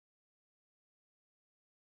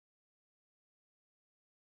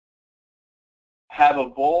have a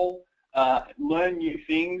ball, learn new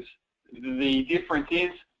things. The difference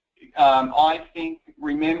is, I think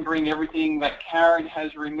remembering everything that Karen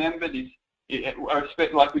has remembered is,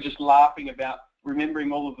 like we're just laughing about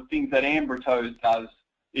remembering all of the things that Ambrose does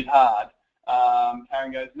is hard.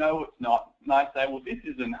 Karen goes, no, it's not. And I say, well, this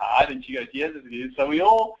isn't hard. And she goes, yes, it is. So we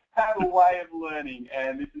all have a way of learning,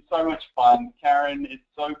 and this is so much fun. Karen, it's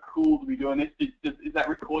so cool to be doing this. Is that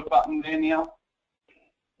record button there now?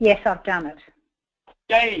 Yes, I've done it.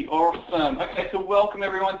 Yay, awesome. Okay, so welcome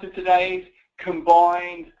everyone to today's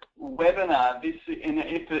combined webinar. This, and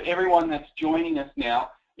for everyone that's joining us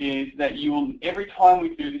now, is that you will, every time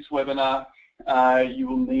we do this webinar, you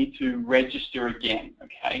will need to register again,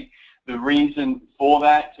 okay? The reason for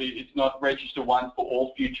that, so it's not register once for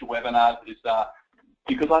all future webinars, is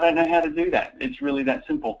because I don't know how to do that. It's really that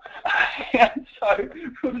simple. And so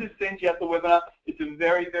we'll just send you out the webinar. It's a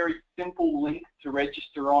very, very simple link to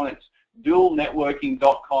register on. It's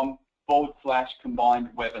dualnetworking.com/combined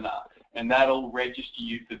webinar, and that'll register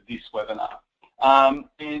you for this webinar.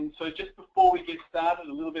 And so just before we get started,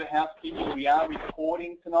 a little bit of housekeeping. We are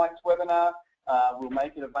recording tonight's webinar. We'll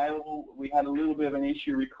make it available. We had a little bit of an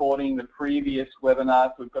issue recording the previous webinar,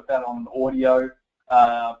 so we've got that on audio,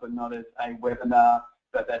 but not as a webinar.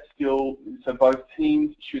 But that's still, so both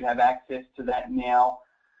teams should have access to that now.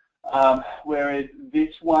 Whereas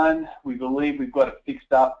this one, we believe we've got it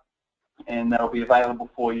fixed up, and that'll be available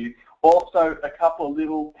for you. Also, a couple of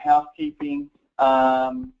little housekeeping.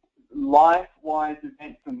 LifeWise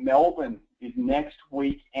event for Melbourne is next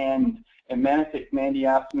weekend. And Mandy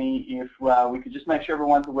asked me if we could just make sure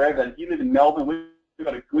everyone's aware of that. If you live in Melbourne, we've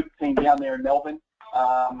got a good team down there in Melbourne.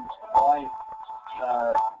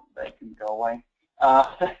 They can go away.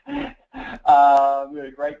 We've got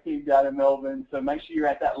a great team down in Melbourne, so make sure you're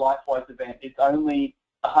at that LifeWise event. It's only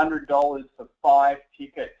 $100 for 5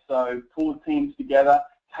 tickets, so pull the teams together,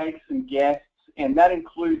 take some guests, and that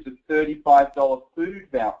includes a $35 food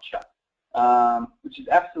voucher, which is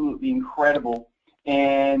absolutely incredible.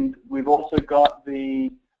 And we've also got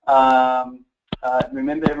the,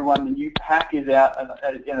 remember everyone, the new pack is out and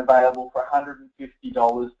available for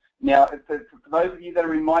 $150. Now, for those of you that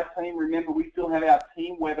are in my team, remember we still have our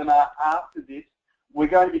team webinar after this. We're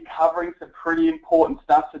going to be covering some pretty important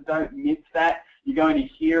stuff, so don't miss that. You're going to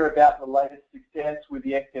hear about the latest success with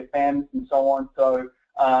the XFMs and so on, so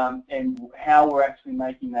and how we're actually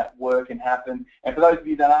making that work and happen. And for those of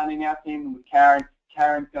you that aren't in our team, with Karen,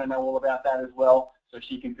 Karen's going to know all about that as well, so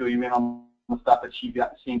she can fill you in on the stuff that she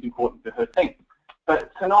seems important for her team.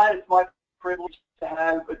 But tonight it's my privilege to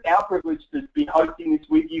have, it's our privilege to be hosting this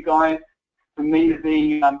with you guys. For me to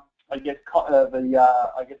be, I guess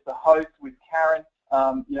the host with Karen.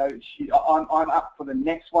 You know, I'm up for the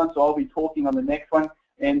next one, so I'll be talking on the next one.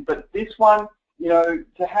 But this one, you know,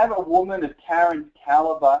 to have a woman of Karen's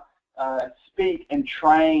caliber speak and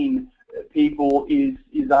train people is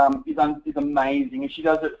amazing, and she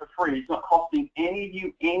does it for free. It's not costing any of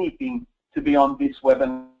you anything to be on this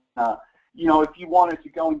webinar. You know, if you wanted to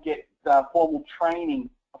go and get formal training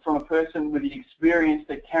from a person with the experience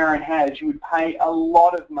that Karen has, you would pay a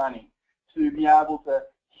lot of money to be able to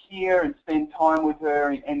hear and spend time with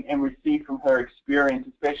her and receive from her experience,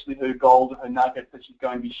 especially her gold and her nuggets that she's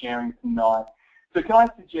going to be sharing tonight. So can I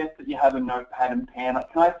suggest that you have a notepad and pen?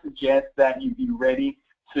 Can I suggest that you be ready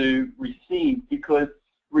to receive? Because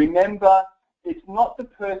remember, it's not the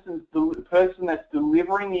person that's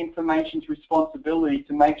delivering the information's responsibility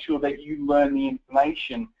to make sure that you learn the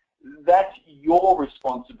information. That's your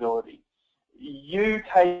responsibility. You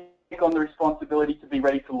take on the responsibility to be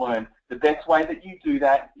ready to learn. The best way that you do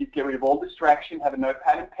that is get rid of all distraction, have a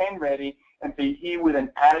notepad and pen ready, and be here with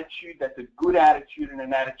an attitude that's a good attitude and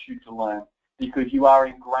an attitude to learn, because you are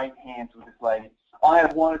in great hands with this lady. I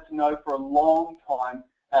have wanted to know for a long time,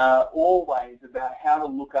 always, about how to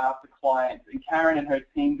look after clients, and Karen and her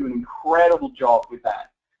team do an incredible job with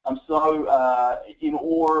that. I'm so in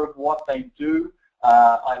awe of what they do.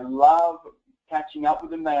 I love catching up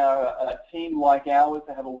with them. They are a team like ours.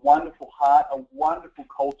 They have a wonderful heart, a wonderful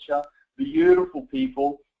culture, beautiful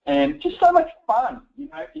people, and just so much fun. You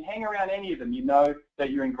know, if you hang around any of them, you know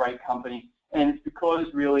that you're in great company. And it's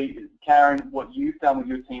because, really, Karen, what you've done with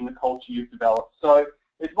your team, the culture you've developed. So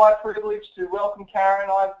it's my privilege to welcome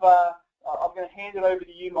Karen. I'm going to hand it over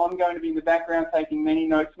to you. I'm going to be in the background taking many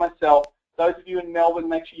notes myself. Those of you in Melbourne,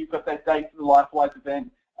 make sure you've got that date for the LifeWise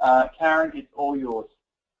event. Karen, it's all yours.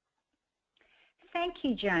 Thank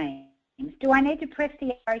you, James. Do I need to press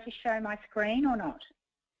the arrow to show my screen or not?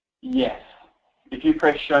 Yes. If you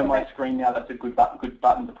press show my screen now, that's a good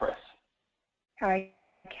button to press. Okay.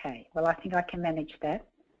 Well, I think I can manage that.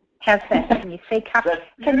 How's that? Can you see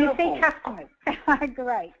customers?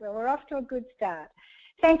 Great. Well, we're off to a good start.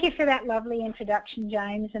 Thank you for that lovely introduction,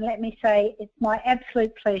 James. And let me say, it's my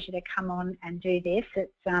absolute pleasure to come on and do this.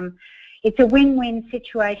 It's a win-win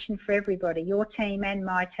situation for everybody, your team and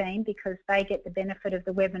my team, because they get the benefit of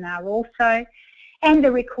the webinar also, and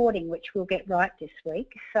the recording, which we'll get right this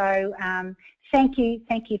week. So thank you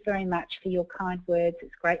very much for your kind words.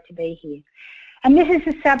 It's great to be here. And this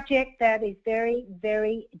is a subject that is very,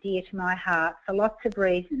 very dear to my heart for lots of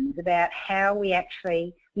reasons about how we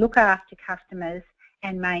actually look after customers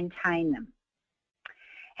and maintain them.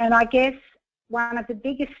 And I guess one of the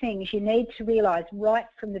biggest things you need to realise right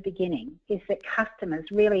from the beginning is that customers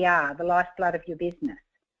really are the lifeblood of your business.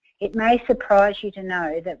 It may surprise you to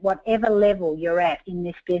know that whatever level you're at in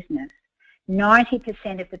this business,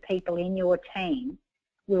 90% of the people in your team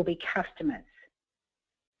will be customers.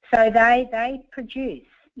 So they produce,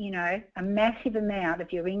 you know, a massive amount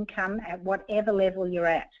of your income at whatever level you're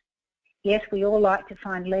at. Yes, we all like to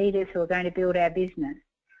find leaders who are going to build our business,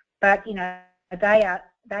 but, you know, they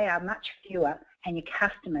are much fewer, and your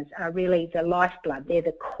customers are really the lifeblood. They're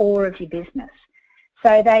the core of your business.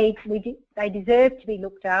 So they deserve to be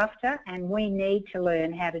looked after, and we need to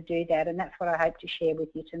learn how to do that, and that's what I hope to share with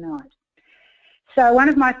you tonight. So one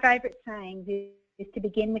of my favourite sayings is to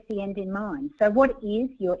begin with the end in mind. So what is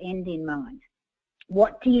your end in mind?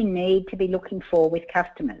 What do you need to be looking for with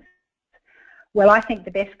customers? Well, I think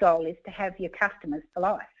the best goal is to have your customers for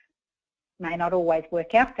life. May not always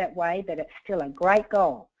work out that way, but it's still a great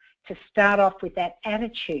goal to start off with that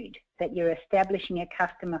attitude that you're establishing a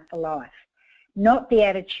customer for life. Not the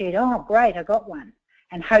attitude, oh great, I got one,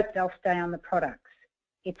 and hope they'll stay on the products.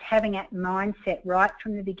 It's having that mindset right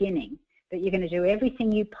from the beginning that you're going to do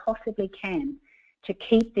everything you possibly can to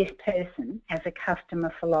keep this person as a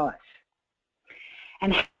customer for life.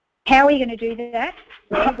 And how are you going to do that?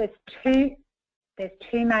 Well, there's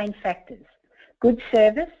two main factors. Good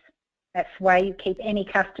service, that's the way you keep any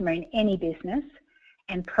customer in any business,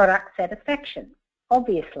 and product satisfaction,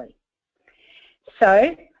 obviously.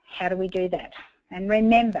 So how do we do that? And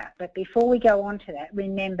remember, but before we go on to that,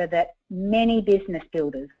 remember that many business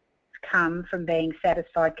builders come from being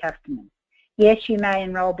satisfied customers. Yes, you may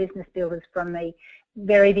enroll business builders from the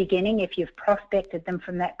very beginning if you've prospected them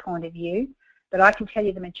from that point of view, but I can tell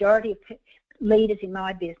you the majority of leaders in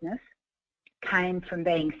my business came from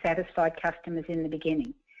being satisfied customers in the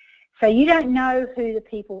beginning. So you don't know who the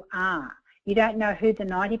people are. You don't know who the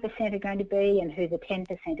 90% are going to be and who the 10%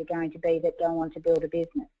 are going to be that go on to build a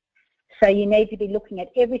business. So you need to be looking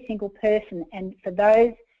at every single person, and for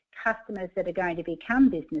those customers that are going to become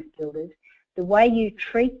business builders, the way you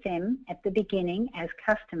treat them at the beginning as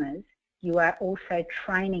customers, you are also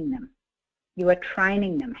training them. You are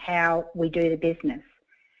training them how we do the business.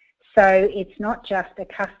 So it's not just a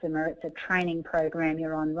customer, it's a training program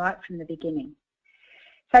you're on right from the beginning.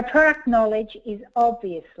 So product knowledge is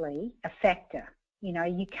obviously a factor. You know,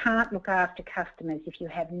 you can't look after customers if you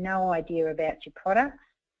have no idea about your products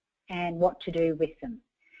and what to do with them.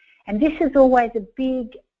 And this is always a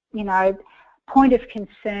big, you know, point of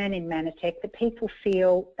concern in Mannatech, that people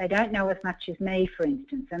feel they don't know as much as me, for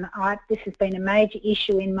instance, and this has been a major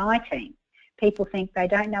issue in my team. People think they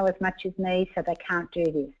don't know as much as me, so they can't do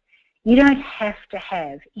this. You don't have to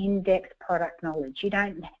have in-depth product knowledge. You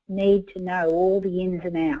don't need to know all the ins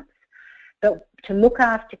and outs. But to look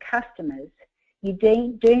after customers, you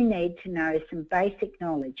do need to know some basic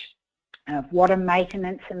knowledge of what are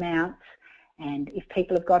maintenance amounts, and if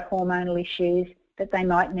people have got hormonal issues, that they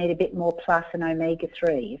might need a bit more plus and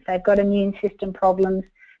omega-3. If they've got immune system problems,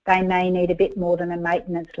 they may need a bit more than a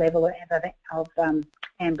maintenance level of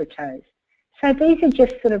Ambritose. So these are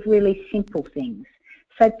just sort of really simple things.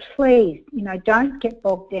 So please, you know, don't get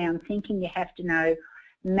bogged down thinking you have to know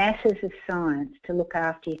masses of science to look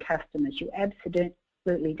after your customers. You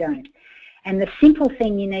absolutely don't. And the simple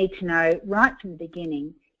thing you need to know right from the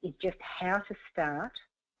beginning is just how to start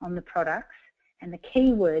on the products, and the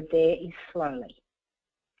key word there is slowly.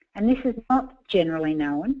 And this is not generally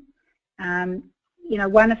known. You know,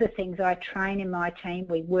 one of the things I train in my team,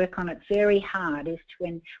 we work on it very hard, is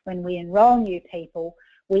when we enrol new people,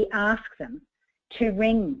 we ask them to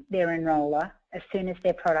ring their enroller as soon as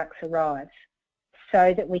their products arrive,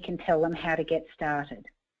 so that we can tell them how to get started.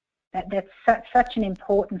 That's such an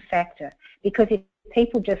important factor, because if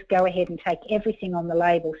people just go ahead and take everything on the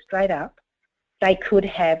label straight up, they could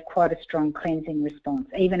have quite a strong cleansing response,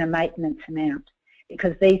 even a maintenance amount,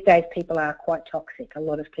 because these days people are quite toxic, a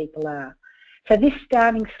lot of people are. So this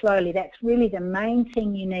starting slowly, that's really the main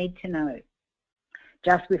thing you need to know,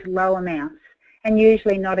 just with low amounts, and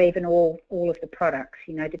usually not even all of the products,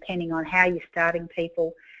 you know, depending on how you're starting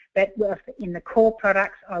people. But in the core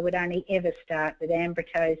products, I would only ever start with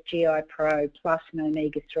Ambritose GI Pro plus an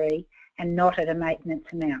omega-3 and not at a maintenance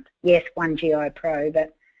amount. Yes, 1 GI Pro,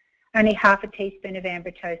 but only half a teaspoon of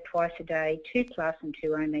Ambritose twice a day, 2 plus and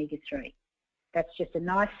 2 omega-3. That's just a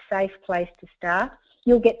nice, safe place to start.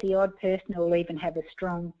 You'll get the odd person who will even have a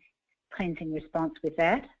strong cleansing response with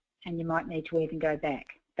that, and you might need to even go back.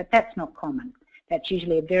 But that's not common. That's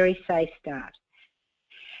usually a very safe start.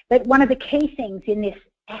 But one of the key things in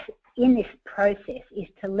this process is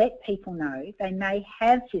to let people know they may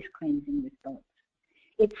have this cleansing response.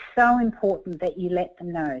 It's so important that you let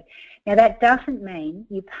them know. Now, that doesn't mean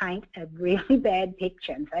you paint a really bad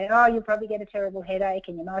picture and say, oh, you'll probably get a terrible headache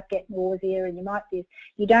and you might get nausea and you might this.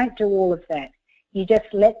 You don't do all of that. You just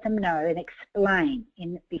let them know and explain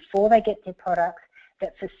before they get their products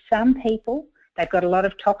that for some people, they've got a lot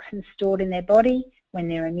of toxins stored in their body. When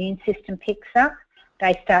their immune system picks up,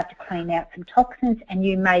 they start to clean out some toxins and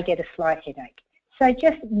you may get a slight headache. So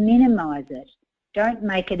just minimise it. Don't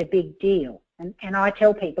make it a big deal. And I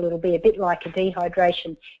tell people it'll be a bit like a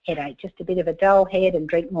dehydration headache, just a bit of a dull head and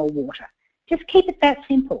drink more water. Just keep it that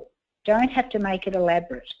simple. Don't have to make it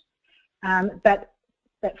elaborate. But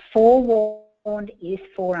forewarned is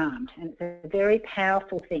forearmed, and it's a very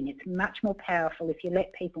powerful thing. It's much more powerful if you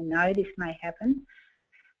let people know this may happen,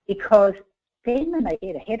 because then when they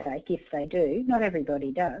get a headache, if they do, not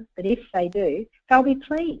everybody does, but if they do, they'll be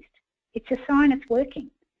pleased. It's a sign it's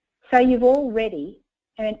working. So you've already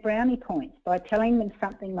earned brownie points by telling them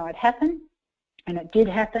something might happen, and it did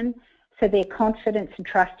happen, so their confidence and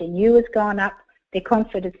trust in you has gone up, their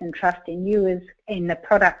confidence and trust in you in the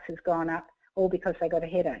products has gone up, all because they got a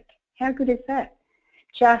headache. How good is that?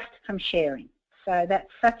 Just from sharing. So that's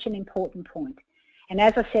such an important point. And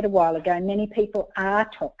as I said a while ago, many people are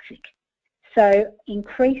toxic. So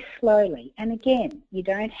increase slowly. And again, you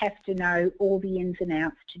don't have to know all the ins and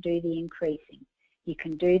outs to do the increasing. You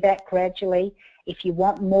can do that gradually. If you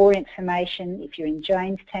want more information, if you're in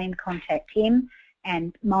James' team, contact him.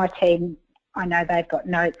 And my team, I know they've got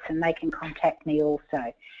notes and they can contact me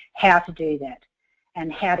also, how to do that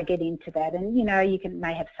and how to get into that. And, you know, you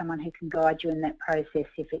may have someone who can guide you in that process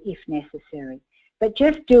if necessary. But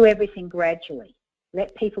just do everything gradually.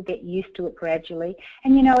 Let people get used to it gradually.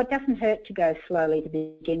 And, you know, it doesn't hurt to go slowly to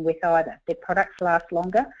begin with either. Their products last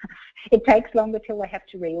longer. It takes longer till they have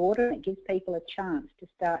to reorder. It gives people a chance to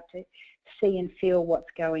start to see and feel what's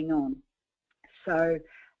going on. So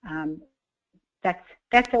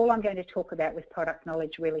that's all I'm going to talk about with product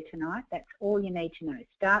knowledge really tonight. That's all you need to know.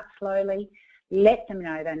 Start slowly. Let them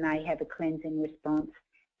know they may have a cleansing response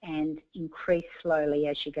and increase slowly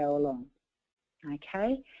as you go along.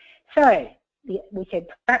 Okay? So we said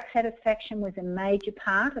product satisfaction was a major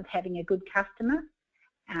part of having a good customer.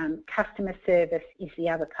 Customer service is the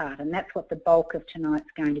other part, and that's what the bulk of tonight's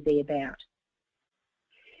going to be about.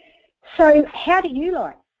 So how do you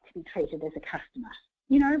like to be treated as a customer?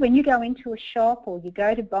 You know, when you go into a shop or you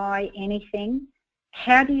go to buy anything,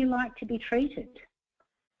 how do you like to be treated?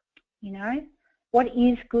 You know, what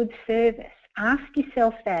is good service? Ask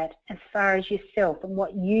yourself that as far as yourself and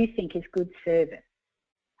what you think is good service.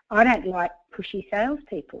 I don't like pushy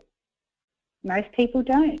salespeople. Most people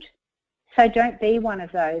don't. So don't be one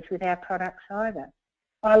of those with our products either.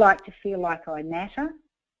 I like to feel like I matter,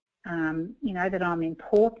 you know, that I'm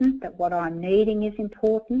important, that what I'm needing is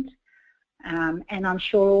important, and I'm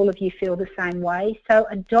sure all of you feel the same way. So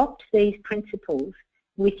adopt these principles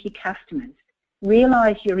with your customers.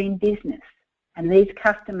 Realise you're in business, and these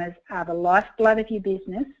customers are the lifeblood of your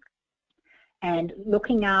business, and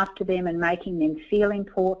looking after them and making them feel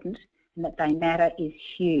important and that they matter is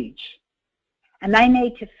huge. And they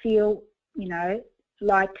need to feel, you know,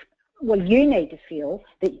 like, well, you need to feel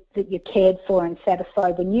that you're cared for and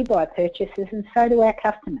satisfied when you buy purchases, and so do our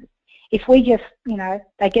customers. If we just, you know,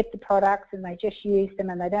 they get the products and they just use them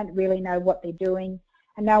and they don't really know what they're doing,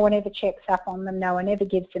 and no one ever checks up on them, no one ever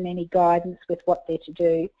gives them any guidance with what they're to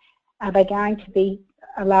do, are they going to be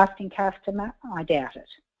a lasting customer? I doubt it.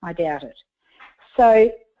 I doubt it.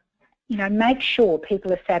 So, you know, make sure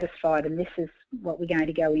people are satisfied, and this is what we're going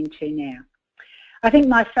to go into now. I think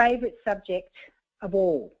my favourite subject of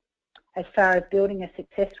all, as far as building a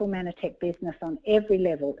successful Mannatech business on every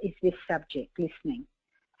level, is this subject, listening.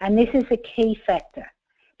 And this is a key factor,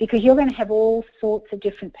 because you're going to have all sorts of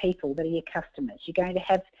different people that are your customers. You're going to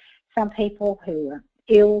have some people who are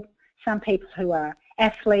ill, some people who are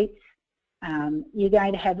athletes. You're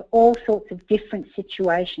going to have all sorts of different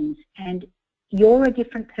situations, and you're a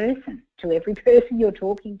different person to every person you're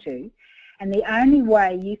talking to, and the only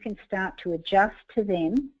way you can start to adjust to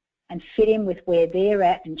them and fit in with where they're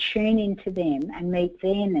at and tune into them and meet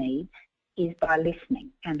their needs is by listening,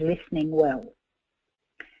 and listening well.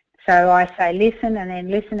 So I say listen and then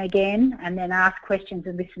listen again and then ask questions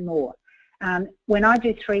and listen more. When I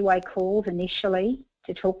do three-way calls initially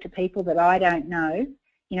to talk to people that I don't know,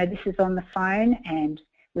 this is on the phone and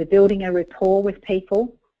we're building a rapport with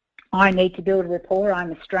people. I need to build a rapport.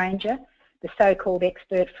 I'm a stranger, the so-called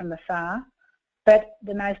expert from afar. But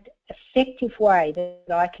the most effective way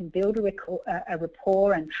that I can build a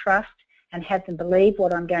rapport and trust and have them believe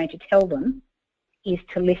what I'm going to tell them is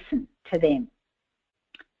to listen to them.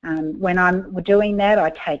 When I'm doing that, I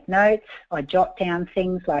take notes. I jot down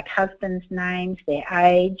things like husbands' names, their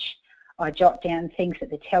age. I jot down things that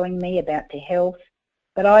they're telling me about their health.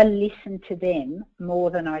 But I listen to them more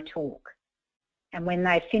than I talk. And when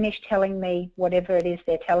they finish telling me whatever it is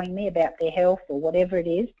they're telling me about their health or whatever it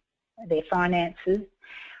is, their finances,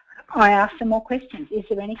 I ask them more questions. Is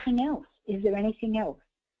there anything else? Is there anything else?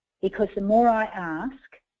 Because the more I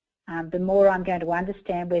ask, the more I'm going to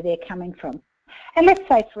understand where they're coming from. And let's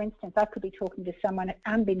say, for instance, I could be talking to someone that,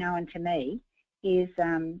 unbeknown to me, is,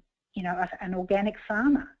 an organic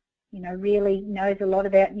farmer, really knows a lot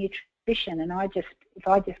about nutrition. And if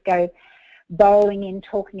I just go bowling in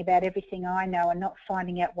talking about everything I know and not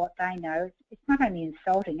finding out what they know, it's not only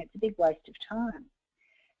insulting, it's a big waste of time.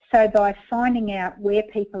 So by finding out where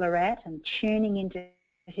people are at and tuning into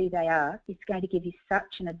who they are, it's going to give you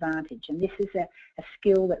such an advantage. And this is a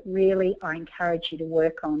skill that really I encourage you to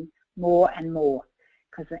work on more and more.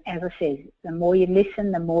 Because as I said, the more you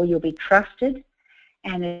listen, the more you'll be trusted.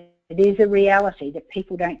 And it is a reality that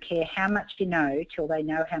people don't care how much you know till they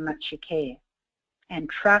know how much you care. And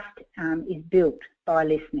trust is built by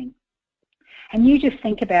listening. And you just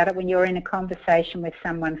think about it when you're in a conversation with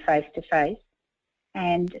someone face to face,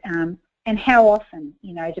 and how often,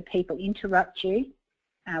 do people interrupt you,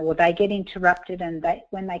 or they get interrupted, and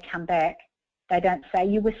when they come back, they don't say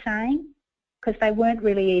you were saying, because they weren't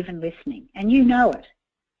really even listening, and you know it.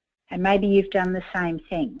 And maybe you've done the same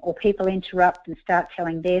thing, or people interrupt and start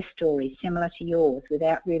telling their stories similar to yours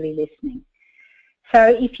without really listening.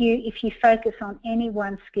 So if you focus on any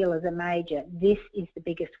one skill as a major, this is the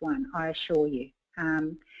biggest one, I assure you.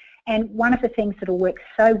 And one of the things that will work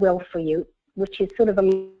so well for you, which is sort of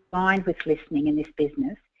aligned with listening in this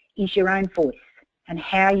business, is your own voice and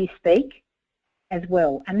how you speak as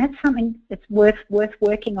well. And that's something that's worth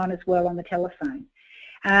working on as well on the telephone.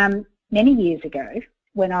 Many years ago,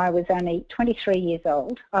 when I was only 23 years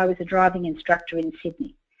old, I was a driving instructor in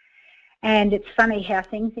Sydney. And it's funny how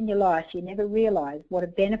things in your life, you never realise what a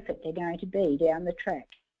benefit they're going to be down the track.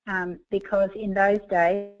 Because in those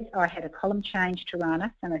days, I had a column change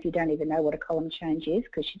Torana. Some of you don't even know what a column change is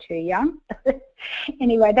because you're too young.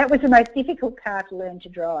 Anyway, that was the most difficult car to learn to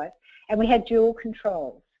drive. And we had dual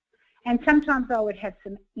controls. And sometimes I would have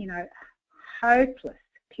some, hopeless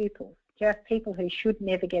pupils, just people who should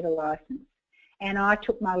never get a licence. And I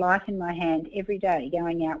took my life in my hand every day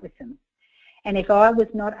going out with them. And if I was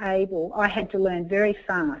not able, I had to learn very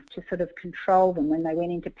fast to sort of control them when they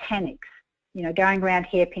went into panics, going around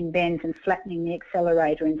hairpin bends and flattening the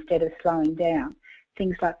accelerator instead of slowing down,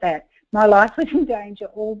 things like that. My life was in danger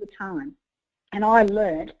all the time. And I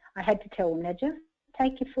learned, I had to tell them, now just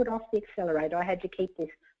take your foot off the accelerator. I had to keep this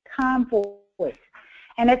calm voice.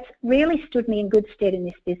 And it's really stood me in good stead in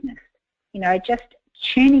this business, just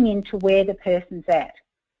tuning into where the person's at.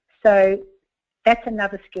 So that's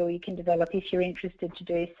another skill you can develop if you're interested to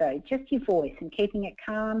do so. Just your voice and keeping it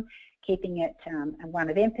calm, keeping it one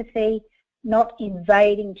of empathy, not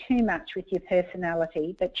invading too much with your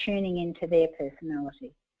personality, but tuning into their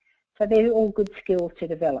personality. So they're all good skills to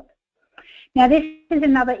develop. Now this is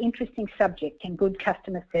another interesting subject in good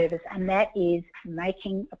customer service, and that is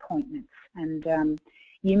making appointments. And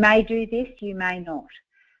you may do this, you may not.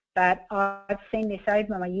 But I've seen this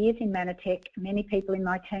over my years in Manatech. Many people in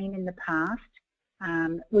my team in the past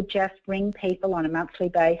would just ring people on a monthly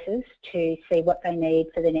basis to see what they need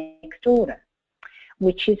for the next order,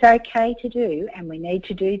 which is okay to do, and we need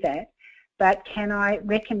to do that. But can I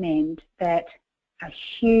recommend that a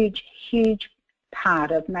huge, huge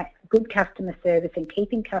part of good customer service and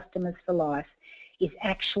keeping customers for life is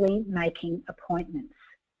actually making appointments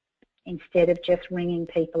instead of just ringing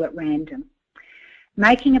people at random.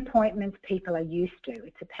 Making appointments people are used to.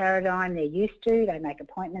 It's a paradigm they're used to. They make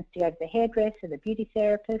appointments to go to the hairdresser, the beauty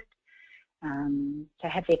therapist, to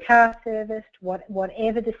have their car serviced,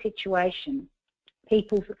 whatever the situation.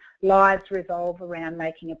 People's lives revolve around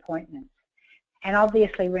making appointments. And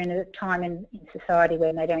obviously we're in a time in society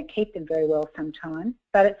where they don't keep them very well sometimes,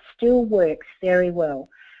 but it still works very well.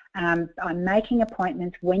 I'm making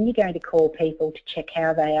appointments when you're going to call people to check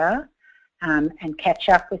how they are, and catch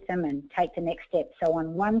up with them and take the next step. So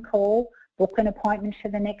on one call, book an appointment for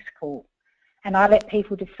the next call. And I let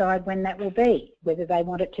people decide when that will be, whether they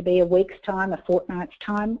want it to be a week's time, a fortnight's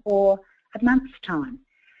time, or a month's time.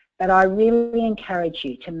 But I really encourage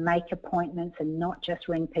you to make appointments and not just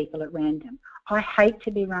ring people at random. I hate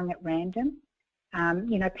to be rung at random.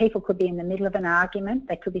 You know, people could be in the middle of an argument,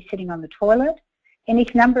 they could be sitting on the toilet, any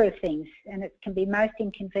number of things, and it can be most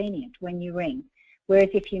inconvenient when you ring. Whereas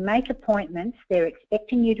if you make appointments, they're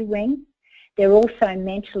expecting you to ring. They're also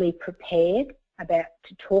mentally prepared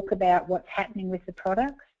to talk about what's happening with the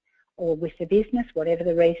products or with the business, whatever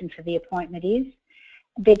the reason for the appointment is.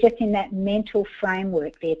 They're just in that mental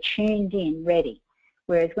framework. They're tuned in, ready.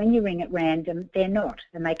 Whereas when you ring at random, they're not,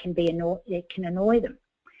 and it can annoy them.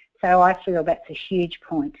 So I feel that's a huge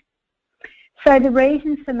point. So the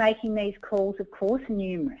reasons for making these calls, of course, are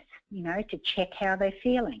numerous. You know, to check how they're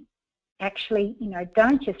feeling. Actually, you know,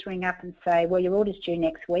 don't just ring up and say, well, your order's due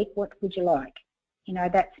next week, what would you like? You know,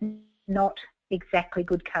 that's not exactly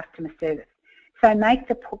good customer service. So make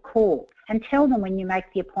the call and tell them when you make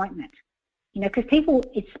the appointment. You know, because people,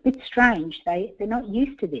 it's a bit strange. They're not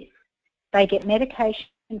used to this. They get medication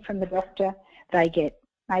from the doctor. They get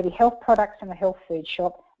maybe health products from a health food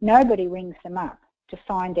shop. Nobody rings them up to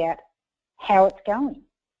find out how it's going.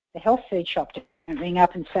 The health food shop don't ring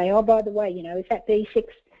up and say, oh, by the way, you know, is that B6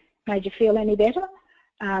 made you feel any better?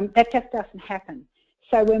 That just doesn't happen.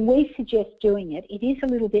 So when we suggest doing it, it is a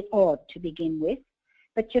little bit odd to begin with,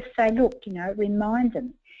 but just say, look, you know, remind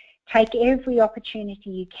them. Take every opportunity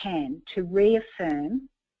you can to reaffirm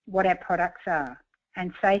what our products are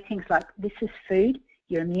and say things like, this is food,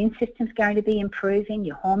 your immune system's going to be improving,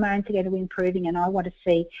 your hormones are going to be improving, and I want to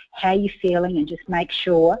see how you're feeling and just make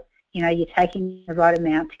sure, you know, you're taking the right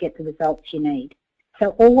amount to get the results you need. So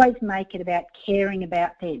always make it about caring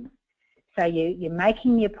about them. So you're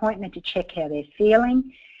making the appointment to check how they're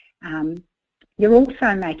feeling. You're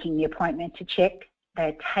also making the appointment to check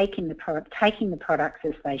they're taking the products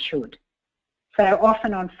as they should. So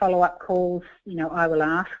often on follow-up calls, you know, I will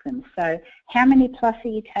ask them, so how many plus are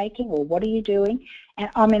you taking, or what are you doing? And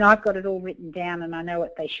I mean, I've got it all written down and I know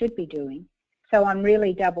what they should be doing. So I'm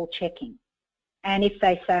really double checking. And if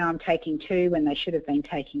they say I'm taking 2 when they should have been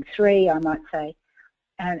taking 3, I might say,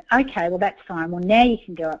 okay, well, that's fine. Well, now you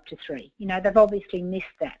can go up to 3. You know, they've obviously missed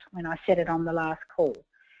that when I said it on the last call.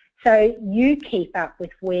 So you keep up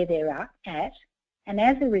with where they're at, and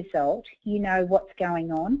as a result, you know what's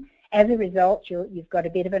going on. As a result, you've got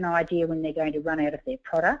a bit of an idea when they're going to run out of their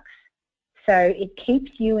products. So it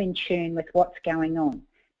keeps you in tune with what's going on.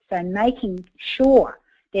 So making sure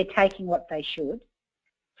they're taking what they should.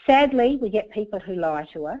 Sadly, we get people who lie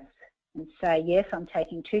to us and say, yes, I'm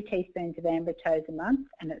taking 2 teaspoons of Ambitose a month,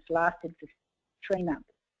 and it's lasted for 3 months.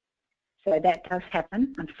 So that does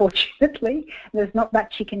happen, unfortunately. There's not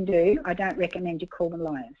much you can do. I don't recommend you call them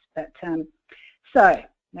liars. But so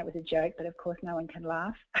that was a joke, but of course no one can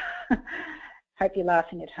laugh. Hope you're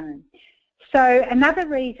laughing at home. So another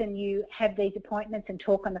reason you have these appointments and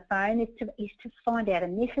talk on the phone is to find out,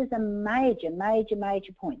 and this is a major, major,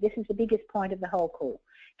 major point. This is the biggest point of the whole call,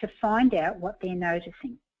 to find out what they're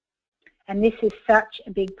noticing. And this is such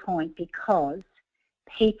a big point because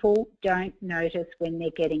people don't notice when they're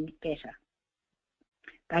getting better.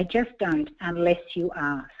 They just don't unless you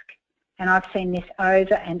ask. And I've seen this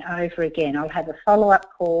over and over again. I'll have a follow-up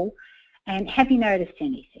call and, have you noticed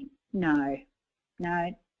anything? No,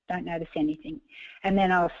 don't notice anything. And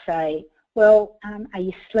then I'll say, well, are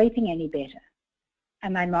you sleeping any better?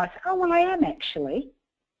 And they might say, oh, well, I am actually.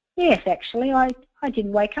 Yes, actually, I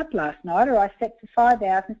didn't wake up last night, or I slept for 5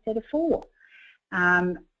 hours instead of 4.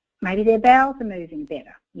 Maybe their bowels are moving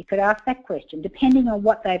better. You could ask that question. Depending on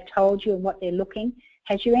what they've told you and what they're looking,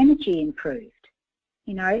 has your energy improved?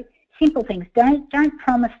 You know, simple things. Don't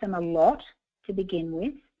promise them a lot to begin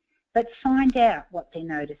with, but find out what they're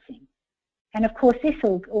noticing. And of course, this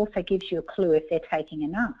also gives you a clue if they're taking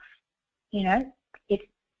enough. You know,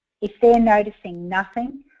 if they're noticing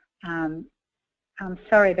nothing, I'm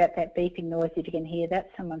sorry about that beeping noise if you can hear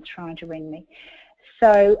that. Someone's trying to ring me.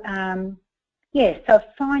 So, yeah, so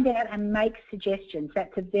find out and make suggestions.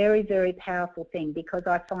 That's a very, very powerful thing because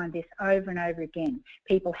I find this over and over again.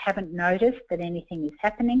 People haven't noticed that anything is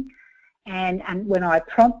happening, and when I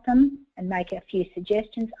prompt them and make a few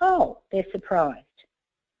suggestions, oh, they're surprised.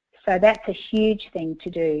 So that's a huge thing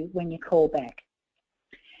to do when you call back.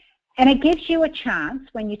 And it gives you a chance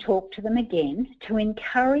when you talk to them again to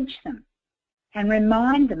encourage them and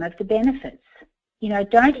remind them of the benefits. You know,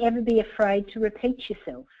 don't ever be afraid to repeat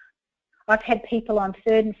yourself. I've had people on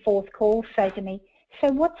 3rd and 4th calls say to me, so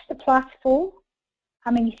what's the plus for?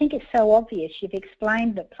 I mean, you think it's so obvious. You've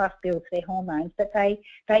explained that plus builds their hormones, but they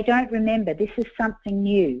don't remember. This is something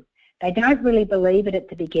new. They don't really believe it at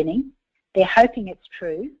the beginning. They're hoping it's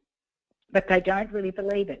true, but they don't really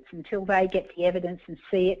believe it until they get the evidence and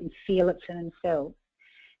see it and feel it for themselves.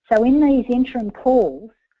 So in these interim calls,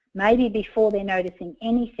 maybe before they're noticing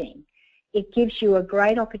anything, it gives you a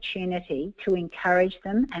great opportunity to encourage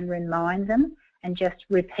them and remind them and just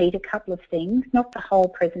repeat a couple of things, not the whole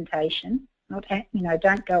presentation, not,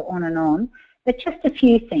 don't go on, but just a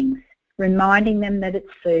few things, reminding them that it's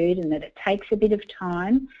food and that it takes a bit of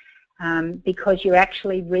time because you're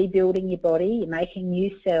actually rebuilding your body, you're making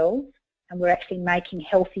new cells, and we're actually making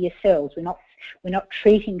healthier cells. We're not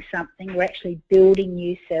treating something, we're actually building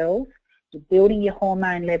new cells, you're building your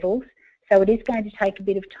hormone levels, so it is going to take a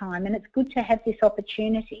bit of time, and it's good to have this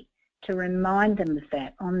opportunity to remind them of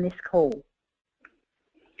that on this call.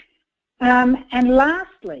 And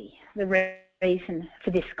lastly, the reason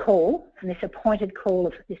for this call, and this appointed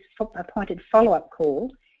follow-up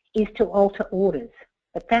call, is to alter orders.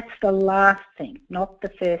 But that's the last thing, not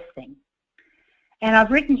the first thing. And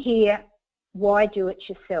I've written here, why do it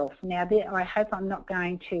yourself? Now, I hope I'm not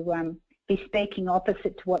going to be speaking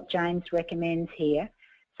opposite to what James recommends here.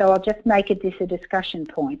 So I'll just make this a discussion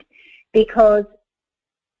point, because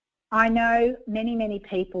I know many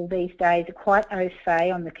people these days are quite au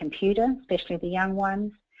fait on the computer, especially the young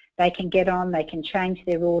ones. They can get on, they can change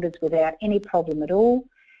their orders without any problem at all.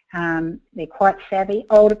 They're quite savvy.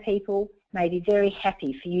 Older people may be very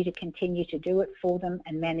happy for you to continue to do it for them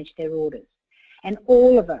and manage their orders. And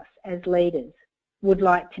all of us as leaders would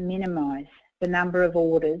like to minimise the number of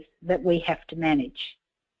orders that we have to manage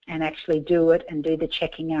and actually do it and do the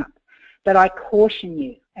checking up. But I caution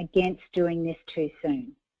you against doing this too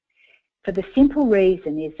soon. For the simple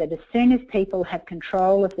reason is that as soon as people have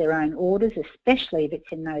control of their own orders, especially if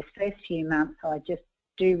it's in those first few months, I just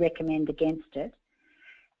do recommend against it.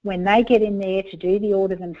 When they get in there to do the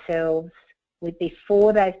order themselves,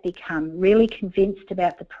 before they've become really convinced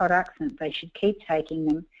about the products and that they should keep taking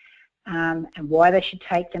them and why they should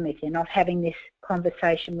take them if they're not having this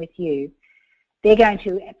conversation with you, they're going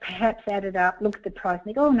to perhaps add it up, look at the price and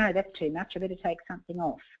think, oh no, that's too much, I better take something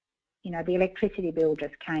off. You know, the electricity bill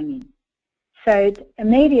just came in. So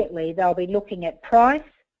immediately they'll be looking at price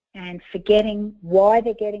and forgetting why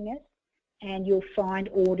they're getting it, and you'll find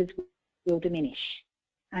orders will diminish.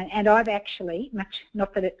 And I've actually,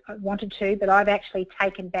 not that I wanted to, but I've actually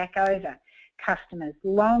taken back over customers,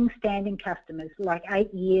 long-standing customers, like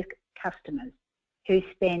 8-year customers, who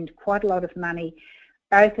spend quite a lot of money.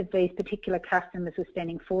 Both of these particular customers were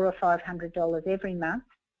spending $400 or $500 every month,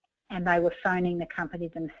 and they were phoning the company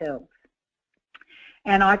themselves.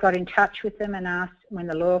 And I got in touch with them and asked, when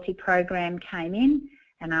the loyalty program came in,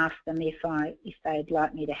 and asked them if they'd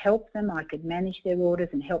like me to help them. I could manage their orders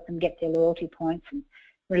and help them get their loyalty points, and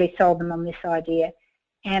really sold them on this idea.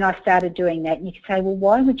 And I started doing that. And you could say, well,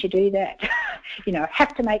 why would you do that? You know,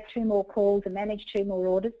 have to make 2 more calls and manage 2 more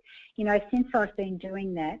orders. You know, since I've been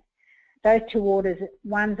doing that, those 2 orders,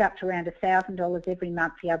 one's up to around $1,000 every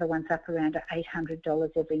month, the other one's up around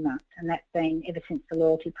 $800 every month. And that's been ever since the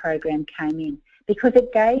loyalty program came in, because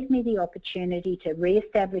it gave me the opportunity to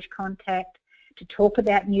re-establish contact, to talk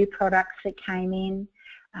about new products that came in,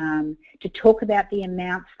 to talk about the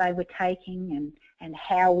amounts they were taking and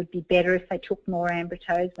how it would be better if they took more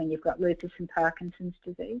Ambritose when you've got lupus and Parkinson's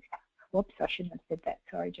disease. Whoops, I shouldn't have said that.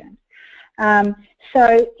 Sorry, James.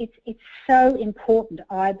 So it's so important,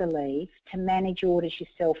 I believe, to manage orders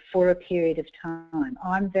yourself for a period of time.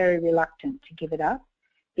 I'm very reluctant to give it up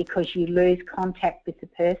because you lose contact with the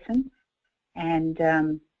person and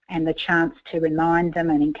the chance to remind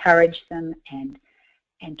them and encourage them and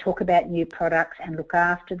talk about new products and look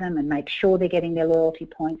after them and make sure they're getting their loyalty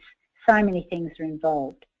points. So many things are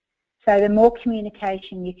involved. So the more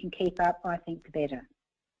communication you can keep up, I think the better.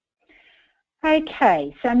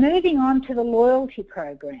 Okay, so moving on to the loyalty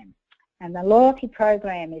program. And the loyalty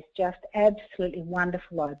program is just absolutely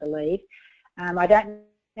wonderful, I believe. I don't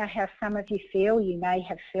know how some of you feel. You may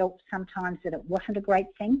have felt sometimes that it wasn't a great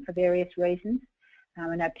thing for various reasons.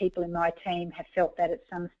 I know people in my team have felt that at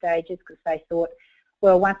some stages because they thought,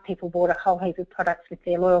 well, once people bought a whole heap of products with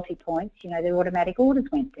their loyalty points, you know, their automatic orders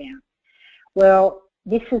went down. Well,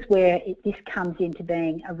 this is where this comes into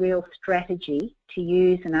being a real strategy to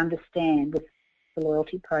use and understand with the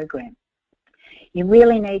loyalty program. You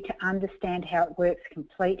really need to understand how it works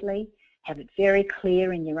completely, have it very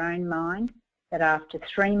clear in your own mind that after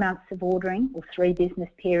 3 months of ordering or 3 business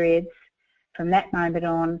periods, from that moment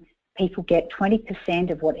on, people get 20%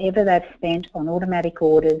 of whatever they've spent on automatic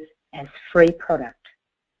orders as free product.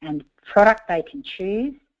 And product they can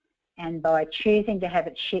choose, and by choosing to have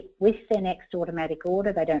it shipped with their next automatic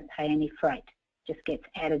order, they don't pay any freight. It just gets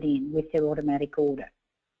added in with their automatic order.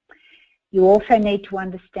 You also need to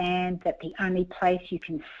understand that the only place you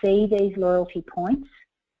can see these loyalty points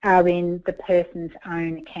are in the person's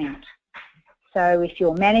own account. So if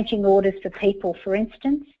you're managing orders for people, for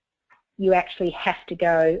instance, you actually have to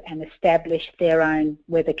go and establish their own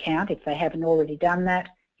web account if they haven't already done that.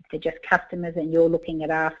 If they're just customers and you're looking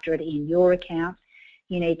after it in your account,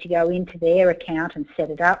 you need to go into their account and set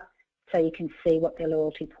it up so you can see what their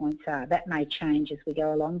loyalty points are. That may change as we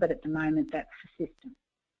go along, but at the moment that's the system.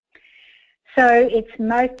 So it's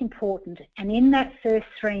most important, and in that first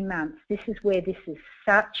 3 months, this is where this is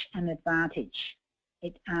such an advantage.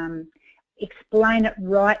 Explain it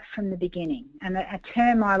right from the beginning. And a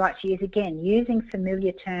term I like to use, again, using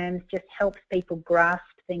familiar terms just helps people grasp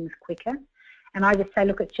things quicker. And I just say,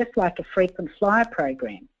 look, it's just like a frequent flyer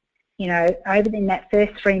program. You know, over in that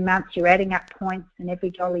first 3 months, you're adding up points, and every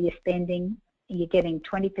dollar you're spending, you're getting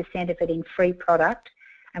 20% of it in free product.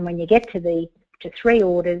 And when you get to 3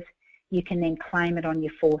 orders, you can then claim it on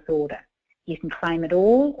your 4th order. You can claim it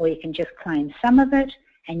all, or you can just claim some of it,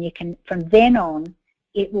 and you can, from then on,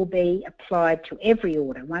 it will be applied to every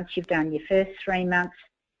order. Once you've done your first 3 months,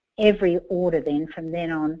 every order then, from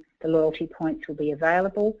then on, the loyalty points will be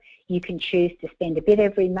available. You can choose to spend a bit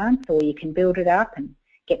every month, or you can build it up and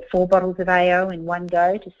get 4 bottles of AO in one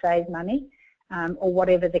go to save money, or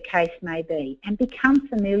whatever the case may be. And become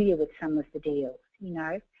familiar with some of the deals, you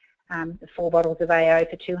know. The 4 bottles of AO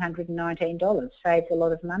for $219 saves a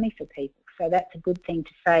lot of money for people. So that's a good thing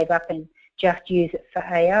to save up and just use it for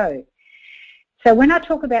AO. So when I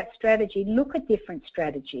talk about strategy, look at different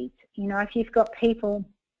strategies. You know, if you've got people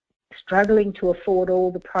struggling to afford all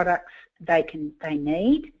the products they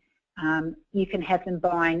need, you can have them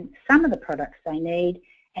buying some of the products they need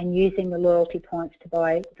and using the loyalty points to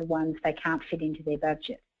buy the ones they can't fit into their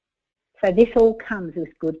budget. So this all comes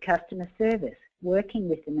with good customer service, working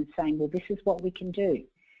with them and saying, well, this is what we can do.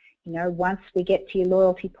 You know, once we get to your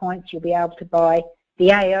loyalty points, you'll be able to buy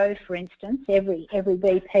the AO, for instance, every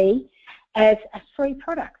BP as a free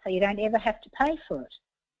product, so you don't ever have to pay for it.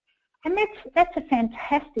 And that's a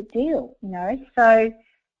fantastic deal, you know. So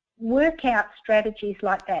work out strategies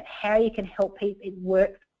like that, how you can help people, it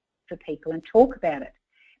work for people, and talk about it.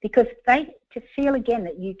 Because to feel again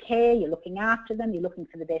that you care, you're looking after them, you're looking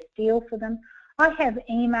for the best deal for them. I have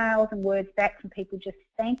emails and words back from people just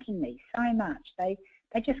thanking me so much. They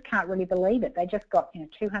just can't really believe it. They just got, you know,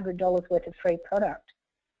 $200 worth of free product,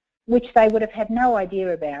 which they would have had no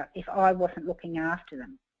idea about if I wasn't looking after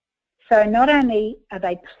them. So not only are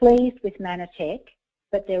they pleased with Mannatech,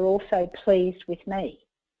 but they're also pleased with me.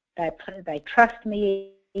 They trust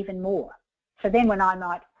me even more. So then when I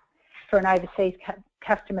might, for an overseas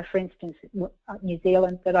customer, for instance, New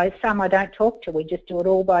Zealand, some I don't talk to, we just do it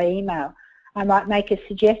all by email, I might make a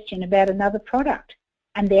suggestion about another product,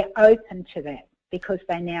 and they're open to that because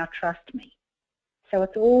they now trust me. So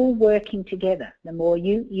it's all working together. The more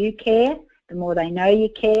you care, the more they know you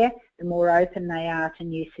care, the more open they are to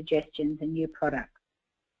new suggestions and new products.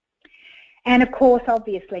 And of course,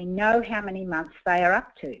 obviously, know how many months they are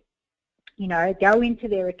up to. You know, go into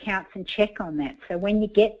their accounts and check on that. So when you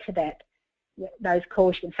get to those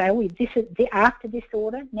calls, you can say, oh, this is after this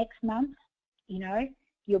order, next month, you know,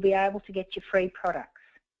 you'll be able to get your free products.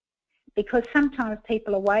 Because sometimes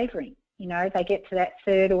people are wavering. You know, they get to that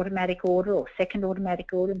 3rd automatic order or 2nd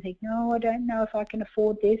automatic order and think, no, I don't know if I can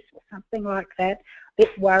afford this, or something like that, a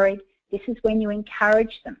bit worried. This is when you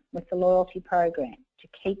encourage them with the loyalty program to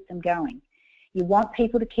keep them going. You want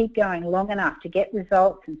people to keep going long enough to get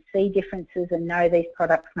results and see differences and know these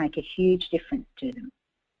products make a huge difference to them.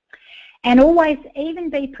 And always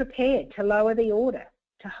even be prepared to lower the order,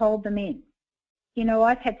 to hold them in. You know,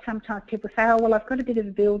 I've had sometimes people say, oh, well, I've got a bit of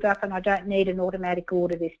a build-up and I don't need an automatic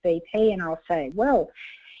order this BP. And I'll say, well,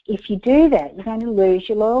 if you do that, you're going to lose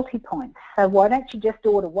your loyalty points. So why don't you just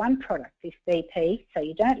order one product this BP so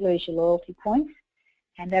you don't lose your loyalty points,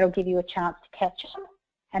 and that'll give you a chance to catch up.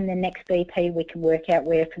 And the next BP we can work out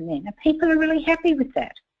where from there. Now, people are really happy with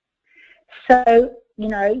that. So, you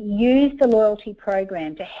know, use the loyalty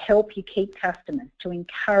program to help you keep customers, to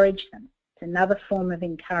encourage them. It's another form of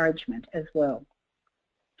encouragement as well.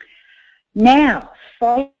 Now,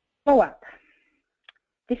 follow up.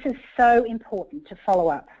 This is so important, to follow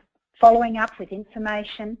up. Following up with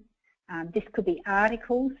information. This could be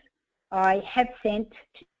articles. I have sent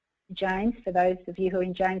to James, for those of you who are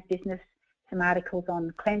in James' business, some articles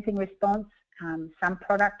on cleansing response, some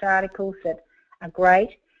product articles that are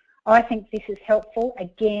great. I think this is helpful.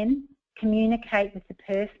 Again, communicate with the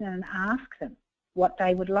person and ask them what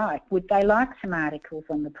they would like. Would they like some articles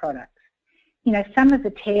on the products? You know, some of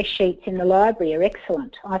the tear sheets in the library are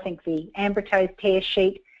excellent. I think the Ambrito's tear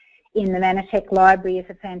sheet in the Mannatech library is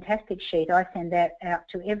a fantastic sheet. I send that out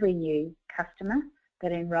to every new customer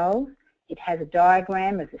that enrolls. It has a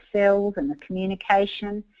diagram of the cells and the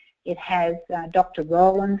communication. It has Dr.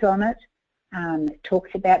 Rowlands on it. It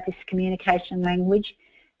talks about this communication language.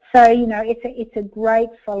 So, you know, it's a great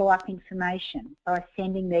follow-up information by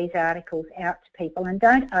sending these articles out to people. And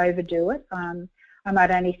don't overdo it. I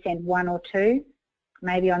might only send one or two,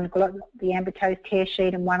 maybe on the Ambertoes tear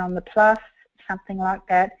sheet and one on the Plus, something like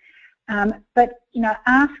that. But, you know,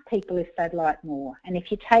 ask people if they'd like more. And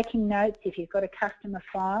if you're taking notes, if you've got a customer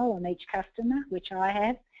file on each customer, which I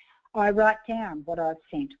have, I write down what I've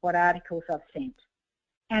sent, what articles I've sent.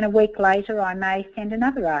 And a week later, I may send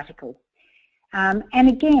another article. And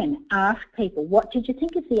again, ask people, what did you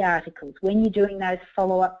think of the articles? When you're doing those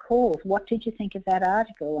follow-up calls, what did you think of that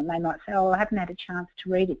article? And they might say, oh, I haven't had a chance to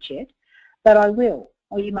read it yet, but I will.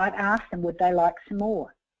 Or you might ask them, would they like some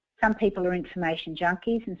more? Some people are information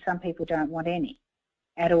junkies and some people don't want any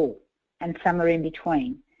at all, and some are in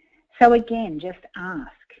between. So again, just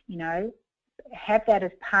ask, you know, have that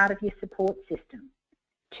as part of your support system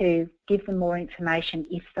to give them more information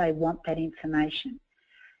if they want that information.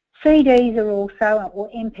 CDs are also,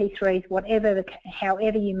 or MP3s, whatever,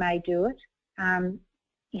 however you may do it.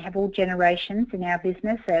 You have all generations in our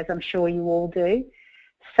business, as I'm sure you all do.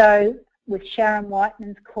 So with Sharon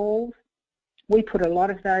Whiteman's calls, we put a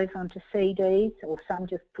lot of those onto CDs, or some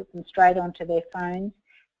just put them straight onto their phones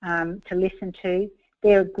to listen to.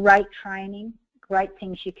 They're great training, great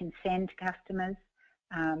things you can send to customers,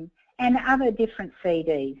 and other different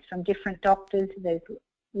CDs from different doctors. There's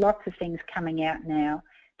lots of things coming out now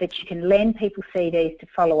that you can lend people CDs to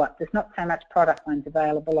follow up. There's not so much product ones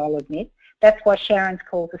available, I'll admit. That's why Sharon's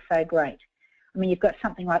calls are so great. I mean, you've got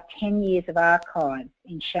something like 10 years of archives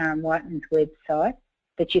in Sharon Whiteman's website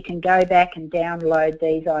that you can go back and download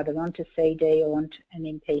these either onto CD or onto an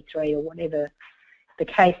MP3 or whatever the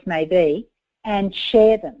case may be, and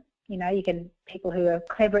share them. You know, you can, people who are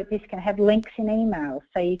clever at this can have links in emails,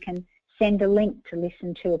 so you can send a link to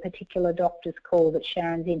listen to a particular doctor's call that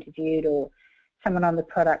Sharon's interviewed, or someone on the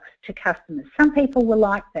products, to customers. Some people will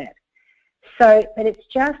like that. So, but it's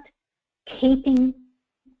just keeping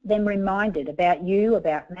them reminded about you,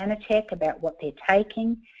 about Mannatech, about what they're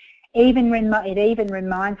taking. It even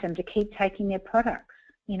reminds them to keep taking their products.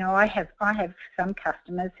 You know, I have some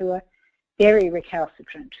customers who are very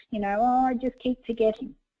recalcitrant. You know, oh, I just keep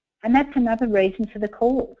forgetting. And that's another reason for the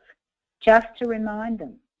calls, just to remind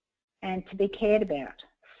them and to be cared about.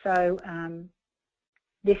 So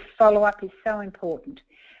this follow-up is so important.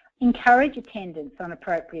 Encourage attendance on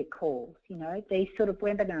appropriate calls. You know, these sort of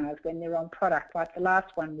webinars when they're on product, like the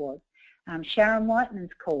last one was. Sharon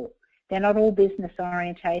Whiteman's call. They're not all business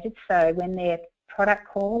orientated, so when they're product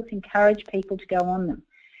calls, encourage people to go on them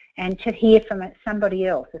and to hear from somebody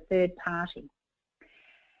else, a third party.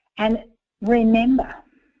 And remember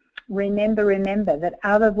that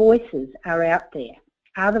other voices are out there.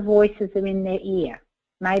 Other voices are in their ear.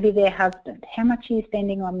 Maybe their husband. How much are you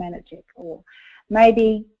spending on Mannatech? Or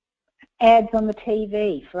maybe ads on the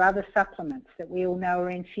TV for other supplements that we all know are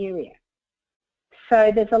inferior.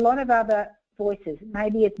 So there's a lot of other voices.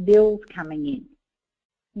 Maybe it's bills coming in.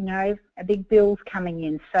 You know, a big bill's coming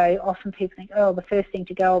in. So often people think, oh, the first thing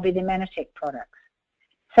to go will be the Mannatech products.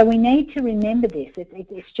 So we need to remember this.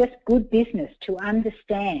 It's just good business to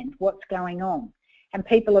understand what's going on. And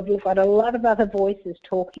people have got a lot of other voices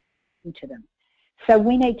talking to them. So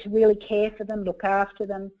we need to really care for them, look after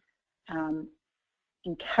them,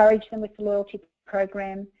 encourage them with the loyalty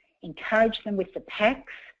program, encourage them with the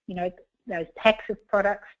packs, you know, those packs of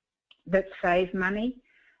products that save money.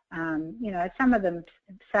 You know, some of them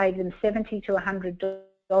save them $70 to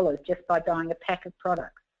 $100 just by buying a pack of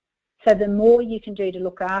products. So the more you can do to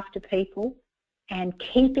look after people and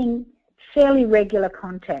keeping fairly regular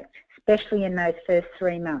contact, especially in those first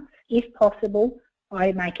 3 months. If possible,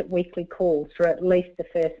 I make it weekly calls for at least the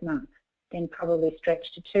first month, then probably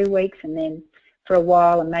stretch to 2 weeks, and then for a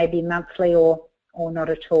while and maybe monthly or not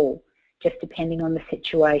at all, just depending on the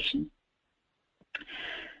situation.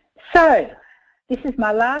 So this is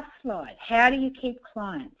my last slide. How do you keep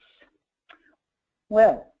clients?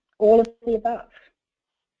 Well, all of the above.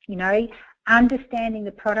 You know, understanding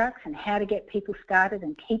the products and how to get people started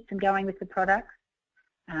and keep them going with the products.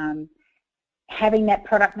 Having that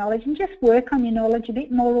product knowledge, and just work on your knowledge a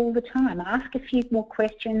bit more all the time. Ask a few more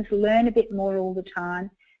questions, learn a bit more all the time.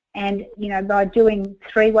 And, you know, by doing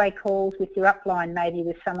 3-way calls with your upline, maybe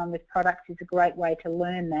with someone with products, is a great way to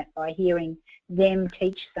learn that, by hearing them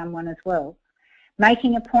teach someone as well.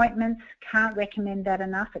 Making appointments, can't recommend that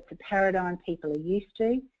enough. It's a paradigm people are used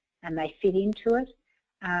to and they fit into it.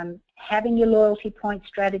 having your loyalty point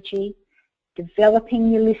strategy,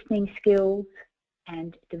 developing your listening skills,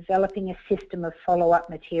 and developing a system of follow-up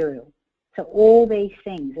material. So all these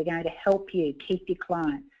things are going to help you keep your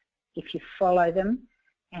clients if you follow them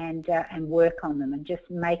and work on them and just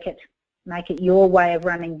make it your way of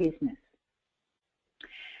running business.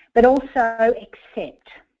 But also accept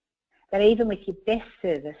that even with your best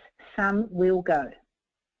service, some will go.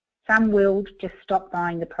 Some will just stop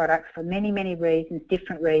buying the products for many, many reasons,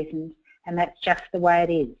 different reasons, and that's just the way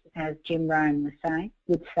it is, as Jim Rohn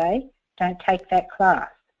would say. Don't take that class.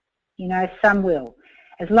 You know, some will.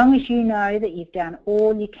 As long as you know that you've done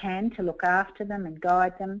all you can to look after them and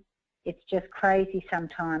guide them, it's just crazy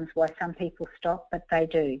sometimes why some people stop, but they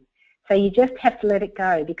do. So you just have to let it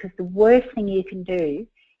go, because the worst thing you can do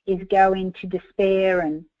is go into despair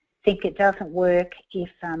and think it doesn't work if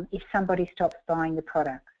somebody stops buying the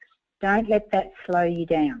products. Don't let that slow you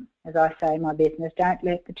down. As I say in my business, don't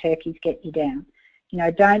let the turkeys get you down. You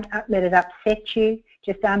know, don't let it upset you.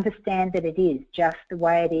 Just understand that it is just the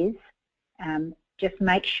way it is. Just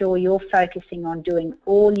make sure you're focusing on doing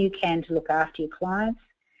all you can to look after your clients,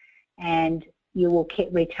 and you will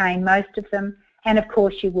retain most of them, and of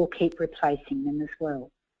course you will keep replacing them as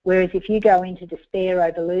well. Whereas if you go into despair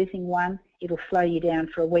over losing one, it'll slow you down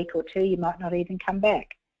for a week or two. You might not even come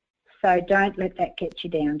back. So don't let that get you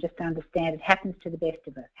down. Just understand it happens to the best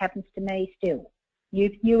of us. Happens to me still.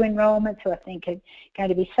 New enrolments who I think are going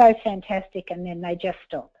to be so fantastic, and then they just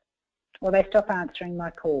stop. Or they stop answering my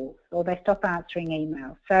calls, or they stop answering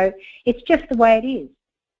emails. So it's just the way it is.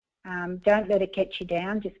 Don't let it get you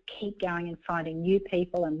down. Just keep going and finding new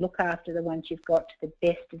people and look after the ones you've got to the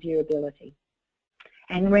best of your ability.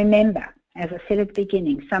 And remember, as I said at the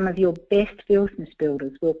beginning, some of your best business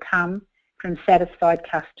builders will come from satisfied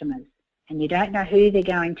customers, and you don't know who they're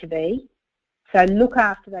going to be. So look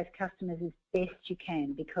after those customers as best you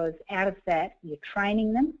can, because out of that you're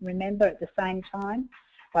training them, remember, at the same time.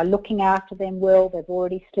 By looking after them well, they've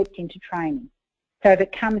already slipped into training. So if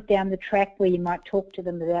it comes down the track where you might talk to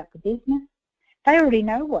them about the business, they already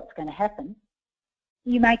know what's going to happen.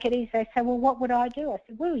 You make it easy. They say, well, what would I do? I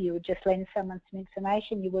said, well, you would just lend someone some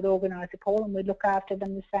information, you would organise a call, and we'd look after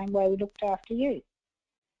them the same way we looked after you.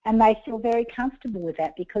 And they feel very comfortable with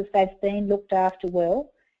that because they've been looked after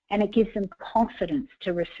well, and it gives them confidence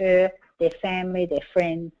to refer their family, their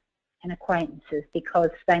friends and acquaintances,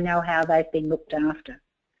 because they know how they've been looked after.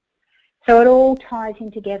 So it all ties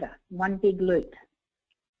in together, one big loop.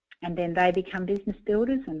 And then they become business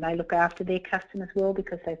builders and they look after their customers well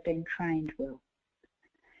because they've been trained well.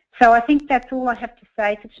 So I think that's all I have to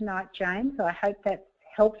say for tonight, James. I hope that's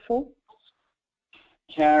helpful.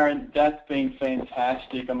 Karen, that's been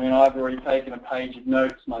fantastic. I mean, I've already taken a page of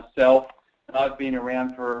notes myself, and I've been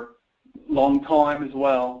around for a long time as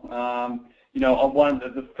well. You know,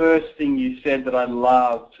 the first thing you said that I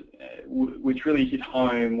loved, which really hit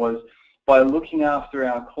home, was by looking after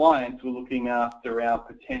our clients, we're looking after our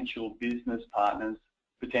potential business partners,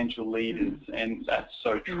 potential leaders, and that's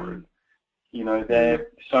so true. You know,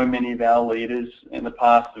 so many of our leaders in the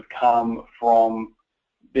past have come from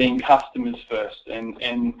being customers first,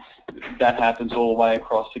 and that happens all the way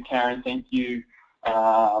across. So Karen, thank you.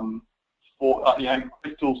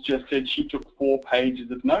 Crystal's just said she took 4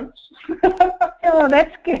 pages of notes. Oh,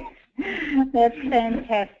 that's good. That's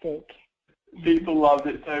fantastic. People loved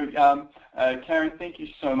it. So, Karen, thank you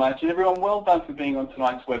so much, and everyone, well done for being on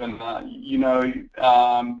tonight's webinar.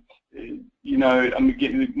 I'm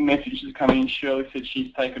getting messages coming in. Shirley said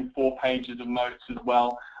she's taken 4 pages of notes as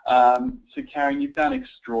well. So, Karen, you've done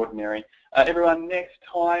extraordinary. Everyone, next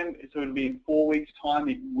time, so it'll be in 4 weeks' time,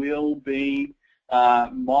 it will be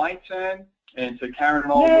my turn, and so Karen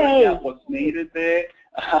and I'll work out what's needed there,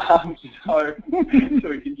 so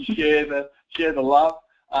we can share the love.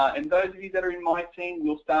 And those of you that are in my team,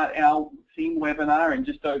 we'll start our team webinar in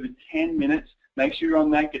just over 10 minutes. Make sure you're on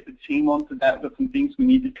that, get the team onto that. We've got some things we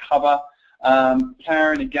need to cover.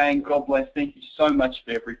 Karen, again, God bless. Thank you so much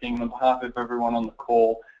for everything. On behalf of everyone on the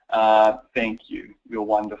call, thank you. You're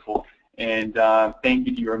wonderful. And thank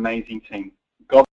you to your amazing team.